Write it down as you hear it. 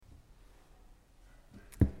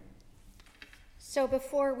So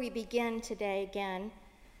before we begin today again,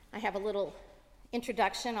 I have a little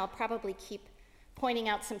introduction. I'll probably keep pointing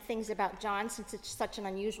out some things about John since it's such an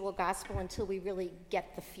unusual gospel until we really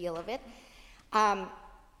get the feel of it.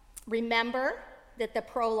 Remember that the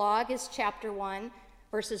prologue is chapter 1,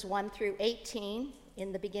 verses 1 through 18.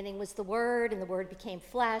 In the beginning was the Word, and the Word became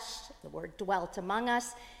flesh. The Word dwelt among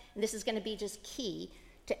us. And this is going to be just key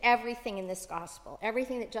to everything in this gospel.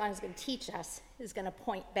 Everything that John is going to teach us is going to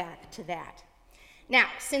point back to that. Now,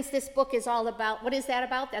 since this book is all about, what is that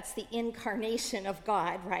about? That's the incarnation of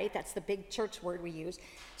God, right? That's the big church word we use.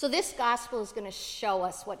 So this gospel is going to show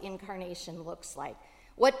us what incarnation looks like.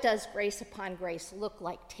 What does grace upon grace look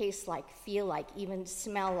like, taste like, feel like, even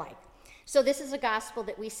smell like? So this is a gospel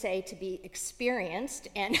that we say to be experienced,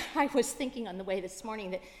 and I was thinking on the way this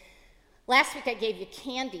morning that last week I gave you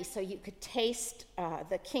candy so you could taste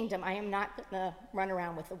the kingdom. I am not going to run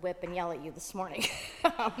around with a whip and yell at you this morning.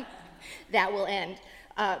 That will end.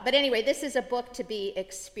 But anyway, this is a book to be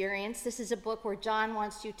experienced. This is a book where John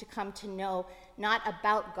wants you to come to know not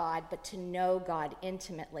about God, but to know God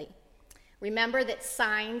intimately. Remember that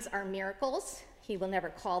signs are miracles. He will never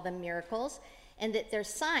call them miracles. And that they're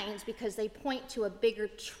signs because they point to a bigger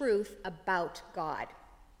truth about God.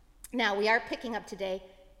 Now, we are picking up today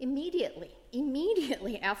immediately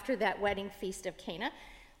after that wedding feast of Cana,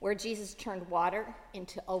 where Jesus turned water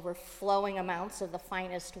into overflowing amounts of the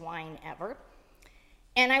finest wine ever.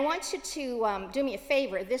 And I want you to do me a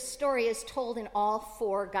favor. This story is told in all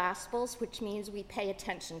 4 Gospels, which means we pay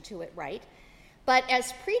attention to it, right? But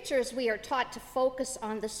as preachers, we are taught to focus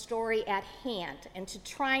on the story at hand and to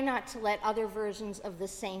try not to let other versions of the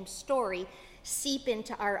same story seep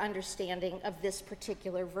into our understanding of this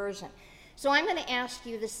particular version. So I'm going to ask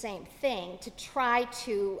you the same thing, to try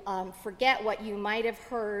to forget what you might have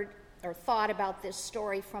heard or thought about this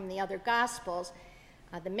story from the other Gospels.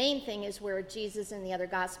 The main thing is where Jesus in the other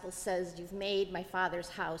Gospels says, "You've made my Father's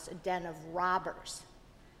house a den of robbers."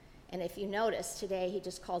 And if you notice, today he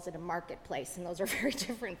just calls it a marketplace, and those are very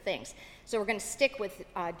different things. So we're going to stick with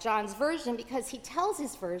John's version because he tells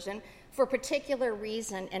his version for a particular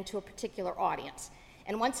reason and to a particular audience.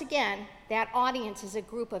 And once again, that audience is a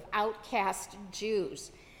group of outcast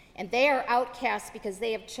Jews. And they are outcasts because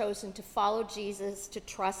they have chosen to follow Jesus, to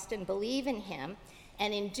trust and believe in him.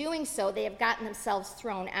 And in doing so, they have gotten themselves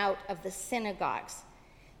thrown out of the synagogues.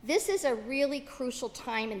 This is a really crucial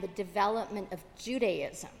time in the development of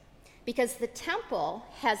Judaism because the temple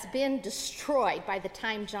has been destroyed by the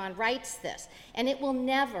time John writes this, and it will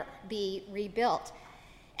never be rebuilt.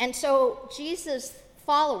 And so Jesus'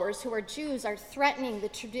 followers who are Jews are threatening the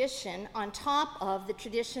tradition on top of the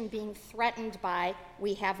tradition being threatened by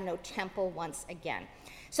we have no temple once again.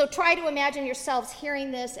 So try to imagine yourselves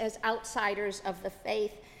hearing this as outsiders of the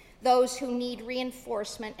faith, those who need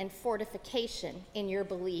reinforcement and fortification in your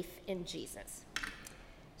belief in Jesus.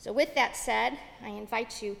 So with that said, I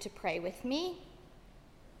invite you to pray with me.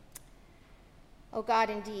 Oh God,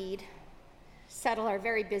 indeed, settle our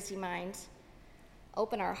very busy minds.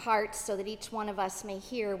 Open our hearts so that each one of us may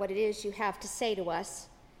hear what it is you have to say to us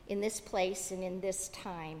in this place and in this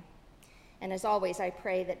time. And as always, I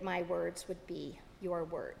pray that my words would be your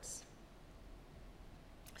words.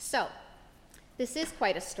 So, this is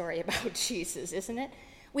quite a story about Jesus, isn't it?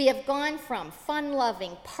 We have gone from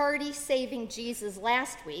fun-loving, party-saving Jesus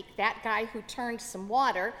last week, that guy who turned some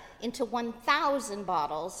water into 1,000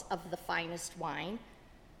 bottles of the finest wine,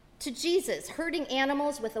 to Jesus, herding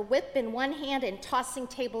animals with a whip in one hand and tossing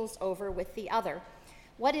tables over with the other.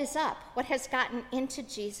 What is up? What has gotten into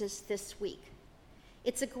Jesus this week?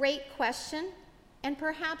 It's a great question, and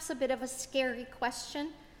perhaps a bit of a scary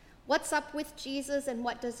question. What's up with Jesus, and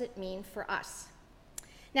what does it mean for us?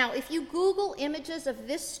 Now, if you Google images of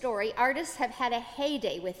this story, artists have had a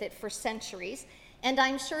heyday with it for centuries, and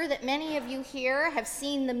I'm sure that many of you here have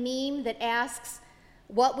seen the meme that asks,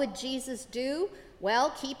 "What would Jesus do?"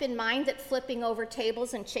 Well, keep in mind that flipping over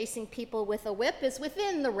tables and chasing people with a whip is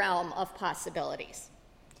within the realm of possibilities.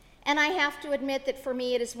 And I have to admit that for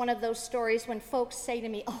me, it is one of those stories when folks say to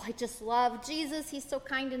me, "Oh, I just love Jesus. He's so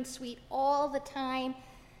kind and sweet all the time."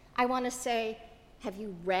 I want to say, have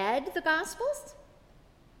you read the Gospels?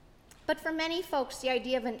 But for many folks, the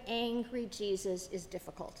idea of an angry Jesus is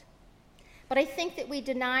difficult. But I think that we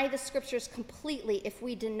deny the scriptures completely if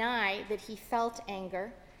we deny that he felt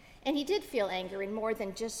anger. And he did feel anger in more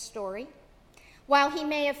than just story. While he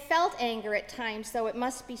may have felt anger at times, though, it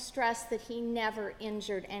must be stressed that he never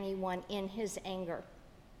injured anyone in his anger.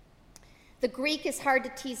 The Greek is hard to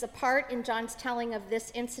tease apart in John's telling of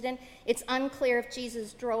this incident. It's unclear if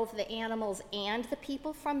Jesus drove the animals and the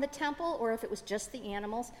people from the temple or if it was just the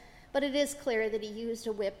animals, but it is clear that he used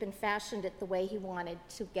a whip and fashioned it the way he wanted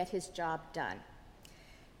to get his job done.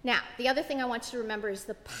 Now, the other thing I want you to remember is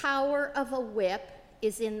the power of a whip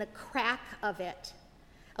is in the crack of it.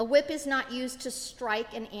 A whip is not used to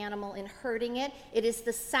strike an animal in hurting it. It is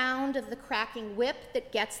the sound of the cracking whip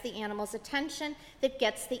that gets the animal's attention, that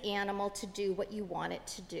gets the animal to do what you want it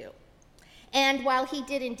to do. And while he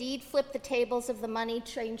did indeed flip the tables of the money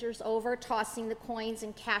changers over, tossing the coins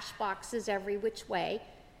and cash boxes every which way,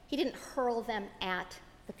 he didn't hurl them at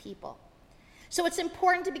the people. So it's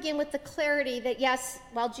important to begin with the clarity that yes,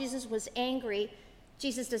 while Jesus was angry,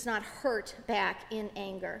 Jesus does not hurt back in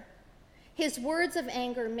anger. His words of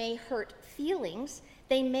anger may hurt feelings,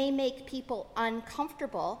 they may make people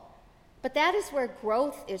uncomfortable, but that is where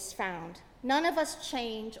growth is found. None of us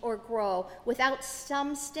change or grow without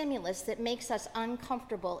some stimulus that makes us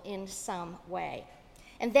uncomfortable in some way.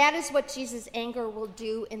 And that is what Jesus' anger will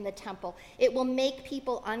do in the temple. It will make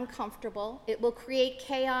people uncomfortable. It will create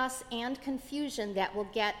chaos and confusion that will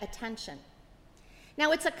get attention.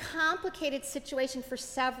 Now, it's a complicated situation for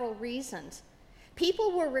several reasons.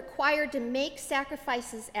 People were required to make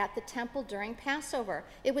sacrifices at the temple during Passover.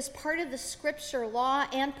 It was part of the scripture law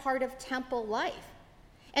and part of temple life.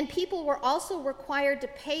 And people were also required to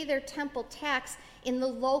pay their temple tax in the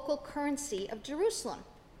local currency of Jerusalem.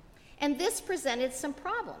 And this presented some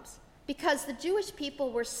problems because the Jewish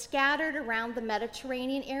people were scattered around the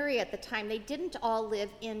Mediterranean area at the time. They didn't all live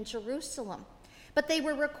in Jerusalem, but they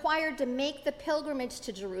were required to make the pilgrimage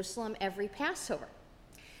to Jerusalem every Passover.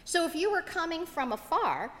 So if you were coming from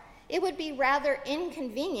afar, it would be rather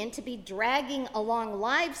inconvenient to be dragging along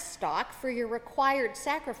livestock for your required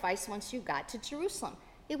sacrifice once you got to Jerusalem.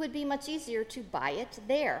 It would be much easier to buy it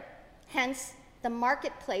there, hence the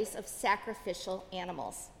marketplace of sacrificial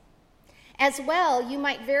animals. As well, you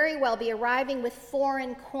might very well be arriving with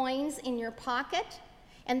foreign coins in your pocket,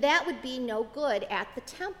 and that would be no good at the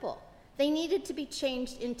temple. They needed to be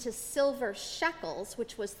changed into silver shekels,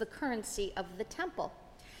 which was the currency of the temple.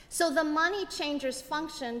 So the money changers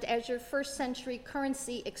functioned as your first century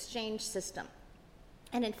currency exchange system.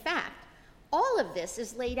 And in fact, all of this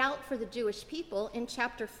is laid out for the Jewish people in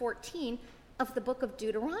chapter 14 of the book of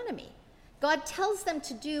Deuteronomy. God tells them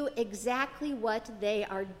to do exactly what they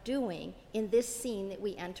are doing in this scene that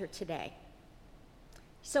we enter today.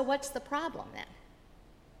 So what's the problem then?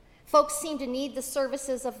 Folks seem to need the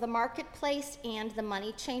services of the marketplace and the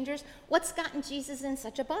money changers. What's gotten Jesus in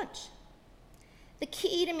such a bunch? The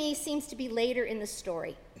key to me seems to be later in the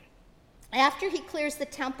story. After he clears the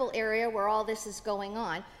temple area where all this is going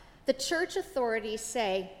on, the church authorities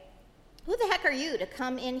say, "Who the heck are you to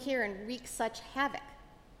come in here and wreak such havoc?"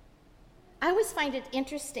 I always find it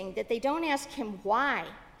interesting that they don't ask him why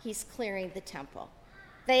he's clearing the temple.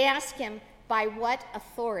 They ask him, by what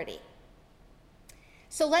authority?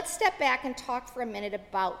 So let's step back and talk for a minute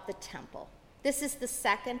about the temple. This is the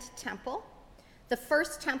second temple. The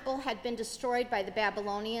first temple had been destroyed by the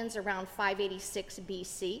Babylonians around 586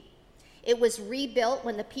 BC. It was rebuilt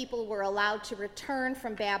when the people were allowed to return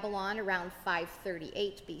from Babylon around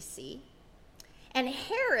 538 BC. And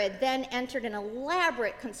Herod then entered an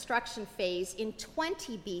elaborate construction phase in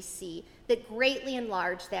 20 BC that greatly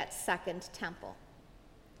enlarged that second temple.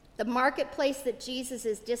 The marketplace that Jesus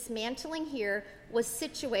is dismantling here was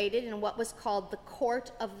situated in what was called the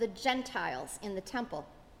court of the Gentiles in the temple.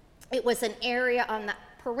 It was an area on the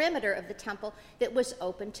perimeter of the temple that was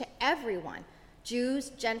open to everyone, Jews,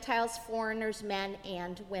 Gentiles, foreigners, men,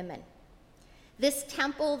 and women. This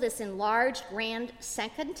temple, this enlarged grand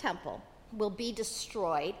second temple, will be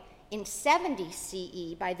destroyed in 70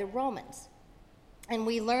 CE by the Romans. And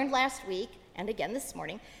we learned last week, and again this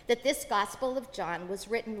morning, that this Gospel of John was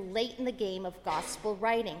written late in the game of gospel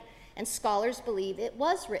writing, and scholars believe it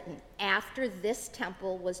was written after this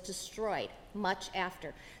temple was destroyed, much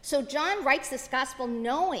after. So John writes this gospel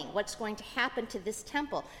knowing what's going to happen to this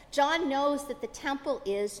temple. John knows that the temple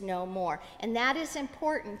is no more, and that is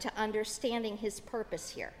important to understanding his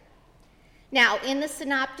purpose here. Now, in the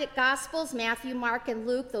synoptic gospels, Matthew, Mark, and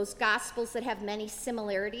Luke, those gospels that have many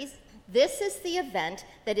similarities, this is the event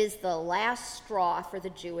that is the last straw for the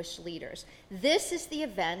Jewish leaders. This is the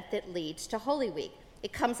event that leads to Holy Week.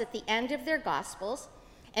 It comes at the end of their gospels,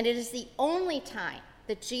 and it is the only time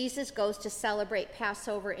that Jesus goes to celebrate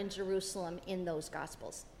Passover in Jerusalem in those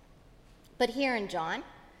gospels. But here in John,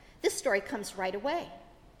 this story comes right away,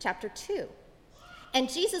 chapter 2. And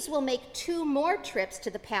Jesus will make 2 more trips to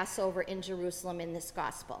the Passover in Jerusalem in this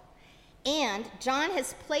gospel. And John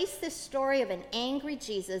has placed this story of an angry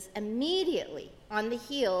Jesus immediately on the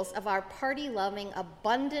heels of our party-loving,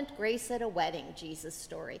 abundant grace at a wedding Jesus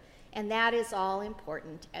story. And that is all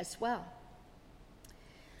important as well.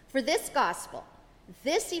 For this gospel,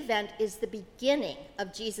 this event is the beginning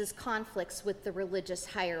of Jesus' conflicts with the religious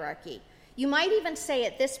hierarchy. You might even say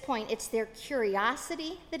at this point it's their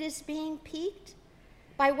curiosity that is being piqued.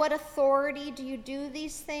 By what authority do you do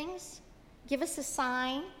these things? Give us a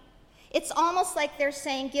sign. It's almost like they're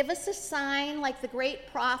saying, give us a sign like the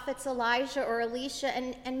great prophets Elijah or Elisha,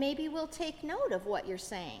 and maybe we'll take note of what you're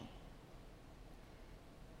saying.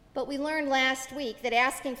 But we learned last week that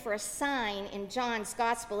asking for a sign in John's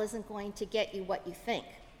gospel isn't going to get you what you think.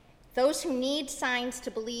 Those who need signs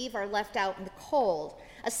to believe are left out in the cold.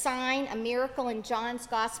 A sign, a miracle in John's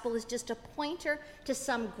gospel is just a pointer to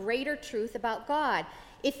some greater truth about God.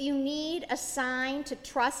 If you need a sign to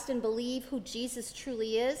trust and believe who Jesus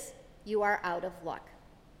truly is, you are out of luck.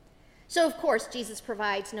 So, of course, Jesus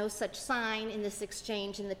provides no such sign in this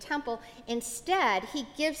exchange in the temple. Instead, he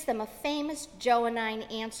gives them a famous Johannine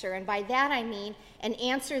answer, and by that I mean an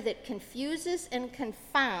answer that confuses and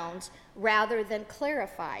confounds rather than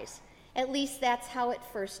clarifies. At least that's how it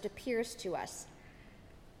first appears to us.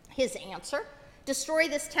 His answer, destroy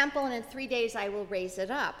this temple and in 3 days I will raise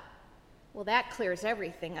it up. Well, that clears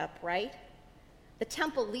everything up, right? The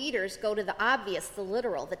temple leaders go to the obvious, the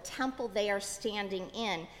literal, the temple they are standing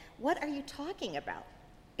in. What are you talking about?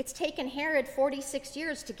 It's taken Herod 46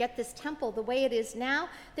 years to get this temple the way it is now.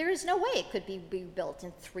 There is no way it could be rebuilt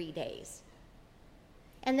in 3 days.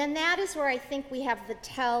 And then that is where I think we have the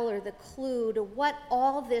tell or the clue to what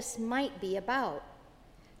all this might be about.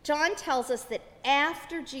 John tells us that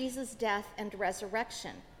after Jesus' death and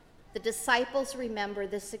resurrection, the disciples remember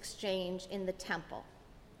this exchange in the temple.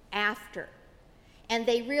 After. And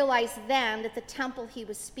they realized then that the temple he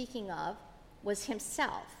was speaking of was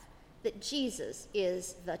himself, that Jesus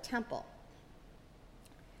is the temple.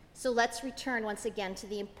 So let's return once again to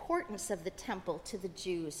the importance of the temple to the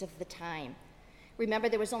Jews of the time. Remember,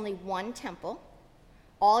 there was only one temple.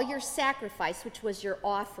 All your sacrifice, which was your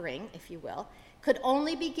offering, if you will, could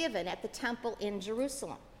only be given at the temple in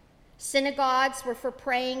Jerusalem. Synagogues were for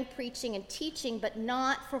praying, preaching, and teaching, but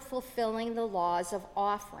not for fulfilling the laws of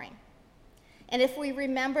offering. And if we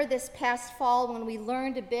remember this past fall when we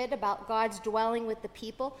learned a bit about God's dwelling with the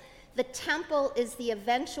people, the temple is the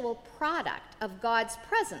eventual product of God's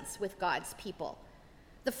presence with God's people.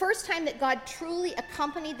 The first time that God truly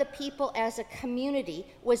accompanied the people as a community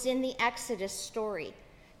was in the Exodus story.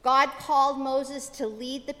 God called Moses to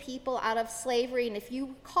lead the people out of slavery, and if you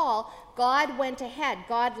recall, God went ahead.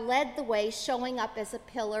 God led the way, showing up as a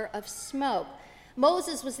pillar of smoke.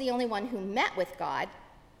 Moses was the only one who met with God,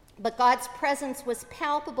 but God's presence was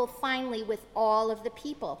palpable finally with all of the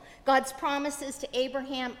people. God's promises to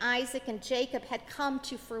Abraham, Isaac, and Jacob had come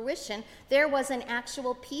to fruition. There was an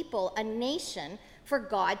actual people, a nation, for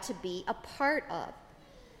God to be a part of.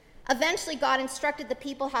 Eventually, God instructed the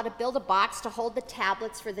people how to build a box to hold the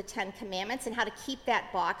tablets for the 10 Commandments and how to keep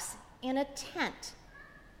that box in a tent,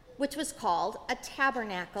 which was called a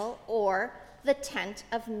tabernacle or the tent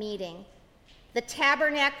of meeting. The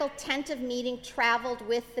tabernacle tent of meeting traveled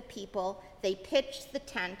with the people. They pitched the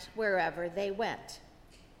tent wherever they went.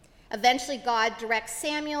 Eventually, God directs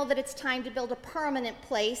Samuel that it's time to build a permanent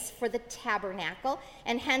place for the tabernacle,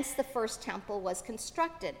 and hence the first temple was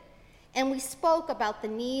constructed. And we spoke about the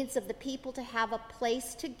needs of the people to have a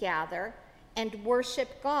place to gather and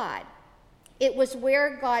worship God. It was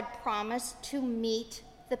where God promised to meet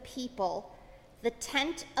the people. The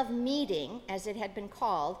tent of meeting, as it had been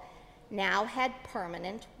called, now had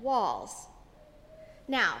permanent walls.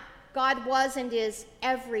 Now, God was and is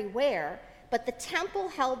everywhere, but the temple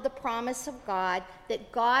held the promise of God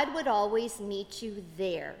that God would always meet you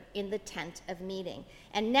there in the tent of meeting.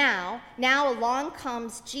 And now along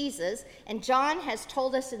comes Jesus, and John has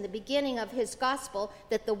told us in the beginning of his gospel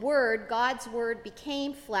that the Word, God's Word,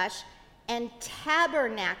 became flesh and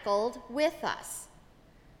tabernacled with us.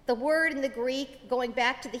 The word in the Greek, going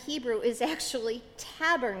back to the Hebrew, is actually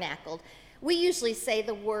tabernacled. We usually say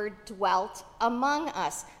the word dwelt among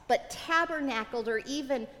us, but tabernacled or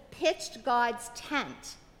even pitched God's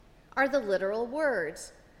tent are the literal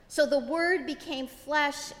words. So the Word became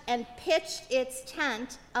flesh and pitched its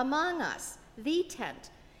tent among us, the tent.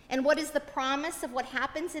 And what is the promise of what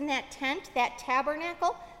happens in that tent, that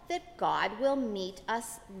tabernacle? That God will meet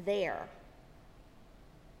us there.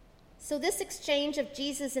 So this exchange of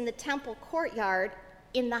Jesus in the temple courtyard,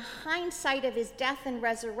 in the hindsight of his death and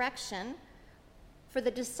resurrection, for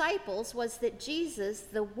the disciples was that Jesus,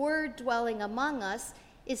 the Word dwelling among us,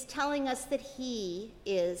 is telling us that he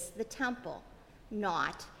is the temple,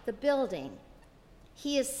 not the building.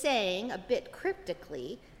 He is saying, a bit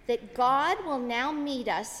cryptically, that God will now meet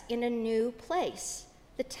us in a new place.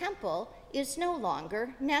 The temple is no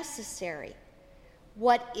longer necessary.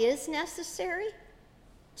 What is necessary?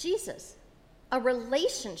 Jesus, a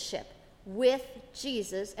relationship with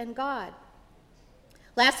Jesus and God.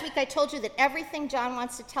 Last week I told you that everything John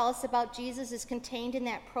wants to tell us about Jesus is contained in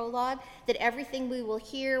that prologue, that everything we will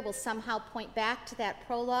hear will somehow point back to that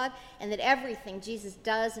prologue, and that everything Jesus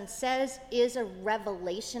does and says is a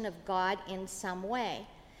revelation of God in some way.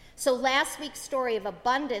 So last week's story of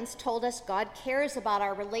abundance told us God cares about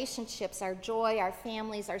our relationships, our joy, our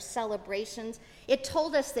families, our celebrations. It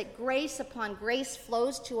told us that grace upon grace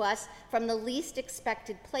flows to us from the least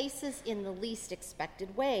expected places in the least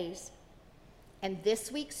expected ways. And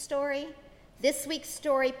this week's story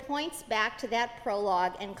points back to that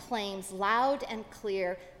prologue and claims loud and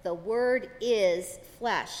clear, the Word is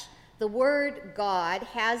flesh. The Word God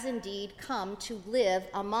has indeed come to live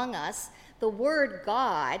among us. The Word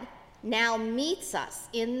God now meets us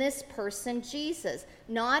in this person, Jesus,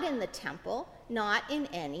 not in the temple, not in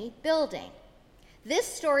any building. This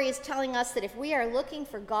story is telling us that if we are looking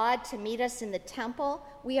for God to meet us in the temple,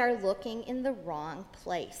 we are looking in the wrong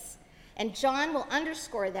place. And John will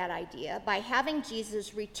underscore that idea by having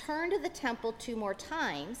Jesus return to the temple 2 more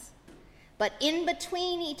times, but in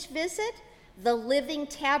between each visit, the living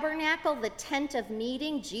tabernacle, the tent of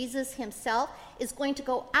meeting, Jesus himself, is going to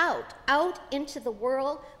go out into the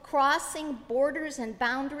world, crossing borders and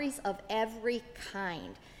boundaries of every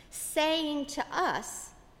kind, saying to us,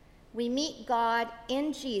 we meet God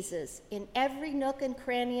in Jesus in every nook and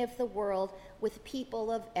cranny of the world with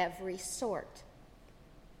people of every sort.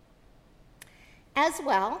 As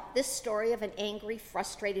well, this story of an angry,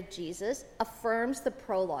 frustrated Jesus affirms the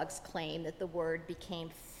prologue's claim that the Word became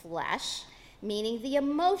flesh, meaning the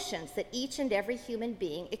emotions that each and every human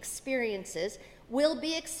being experiences will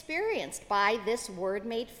be experienced by this Word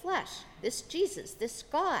made flesh. This Jesus, this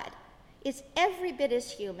God, is every bit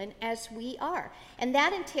as human as we are. And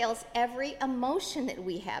that entails every emotion that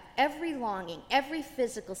we have, every longing, every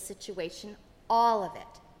physical situation, all of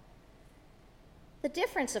it. The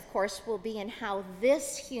difference, of course, will be in how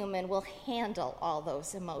this human will handle all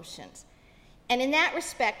those emotions. And in that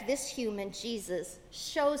respect, this human, Jesus,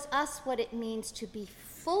 shows us what it means to be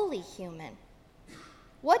fully human.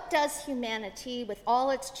 What does humanity, with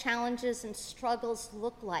all its challenges and struggles,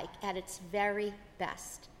 look like at its very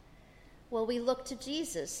best? Well, we look to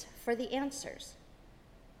Jesus for the answers.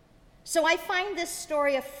 So I find this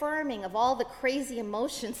story affirming of all the crazy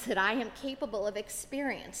emotions that I am capable of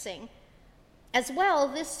experiencing. As well,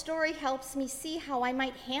 this story helps me see how I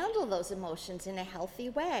might handle those emotions in a healthy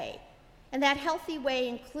way. And that healthy way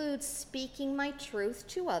includes speaking my truth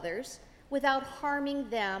to others without harming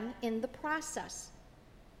them in the process.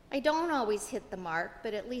 I don't always hit the mark,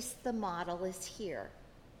 but at least the model is here.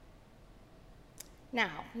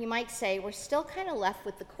 Now, you might say we're still kind of left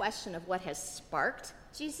with the question of what has sparked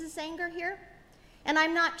Jesus' anger here. And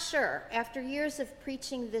I'm not sure, after years of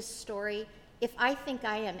preaching this story, if I think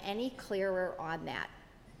I am any clearer on that.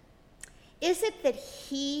 Is it that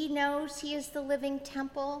he knows he is the living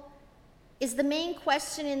temple? Is the main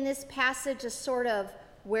question in this passage a sort of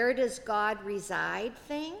where does God reside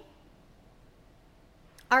thing?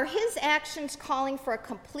 Are his actions calling for a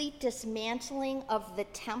complete dismantling of the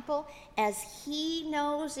temple as he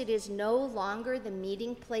knows it is no longer the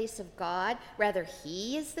meeting place of God, rather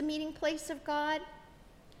he is the meeting place of God?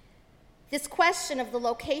 This question of the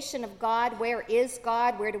location of God, where is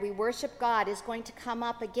God, where do we worship God, is going to come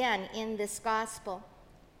up again in this gospel.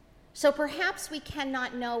 So perhaps we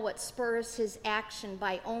cannot know what spurs his action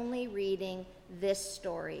by only reading this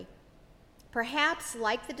story. Perhaps,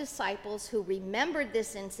 like the disciples who remembered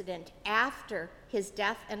this incident after his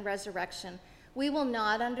death and resurrection, we will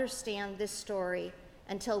not understand this story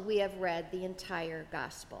until we have read the entire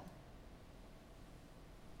gospel.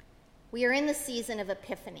 We are in the season of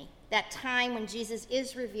Epiphany, that time when Jesus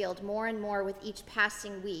is revealed more and more with each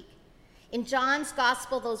passing week. In John's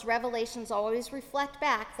gospel, those revelations always reflect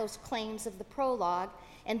back those claims of the prologue,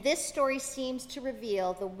 and this story seems to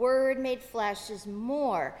reveal the Word made flesh is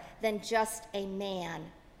more than just a man.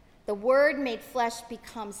 The Word made flesh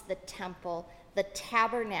becomes the temple, the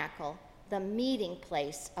tabernacle, the meeting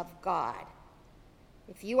place of God.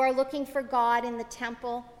 If you are looking for God in the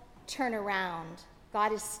temple, turn around.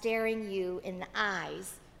 God is staring you in the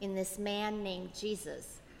eyes in this man named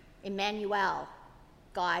Jesus, Emmanuel,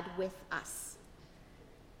 God with us.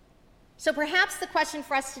 So perhaps the question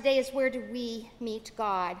for us today is, where do we meet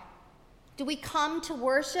God? Do we come to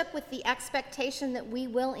worship with the expectation that we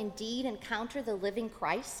will indeed encounter the living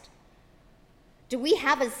Christ? Do we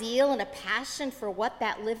have a zeal and a passion for what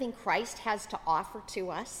that living Christ has to offer to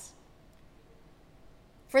us?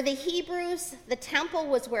 For the Hebrews, the temple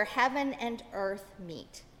was where heaven and earth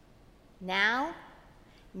meet. Now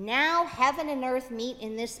heaven and earth meet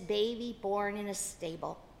in this baby born in a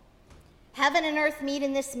stable. Heaven and earth meet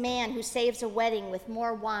in this man who saves a wedding with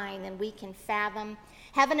more wine than we can fathom.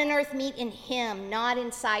 Heaven and earth meet in him, not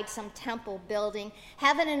inside some temple building.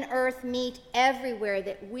 Heaven and earth meet everywhere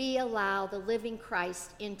that we allow the living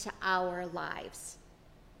Christ into our lives.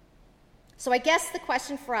 So I guess the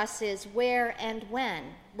question for us is, where and when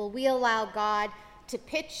will we allow God to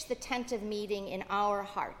pitch the tent of meeting in our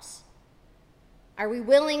hearts? Are we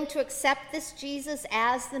willing to accept this Jesus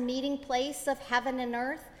as the meeting place of heaven and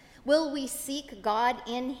earth? Will we seek God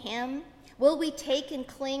in him? Will we take and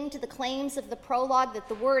cling to the claims of the prologue that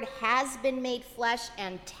the Word has been made flesh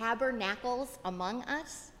and tabernacles among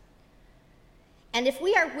us? And if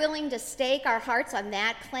we are willing to stake our hearts on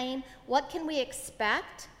that claim, what can we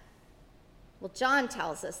expect? Well, John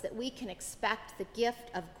tells us that we can expect the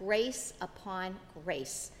gift of grace upon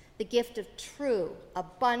grace, the gift of true,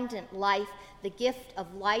 abundant life, the gift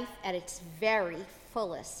of life at its very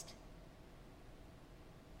fullest.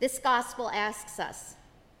 This gospel asks us,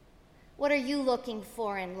 what are you looking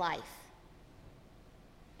for in life?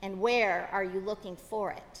 And where are you looking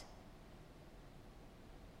for it?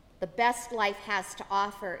 The best life has to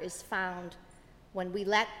offer is found when we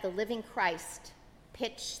let the living Christ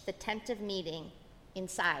pitch the tent of meeting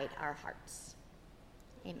inside our hearts.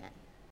 Amen.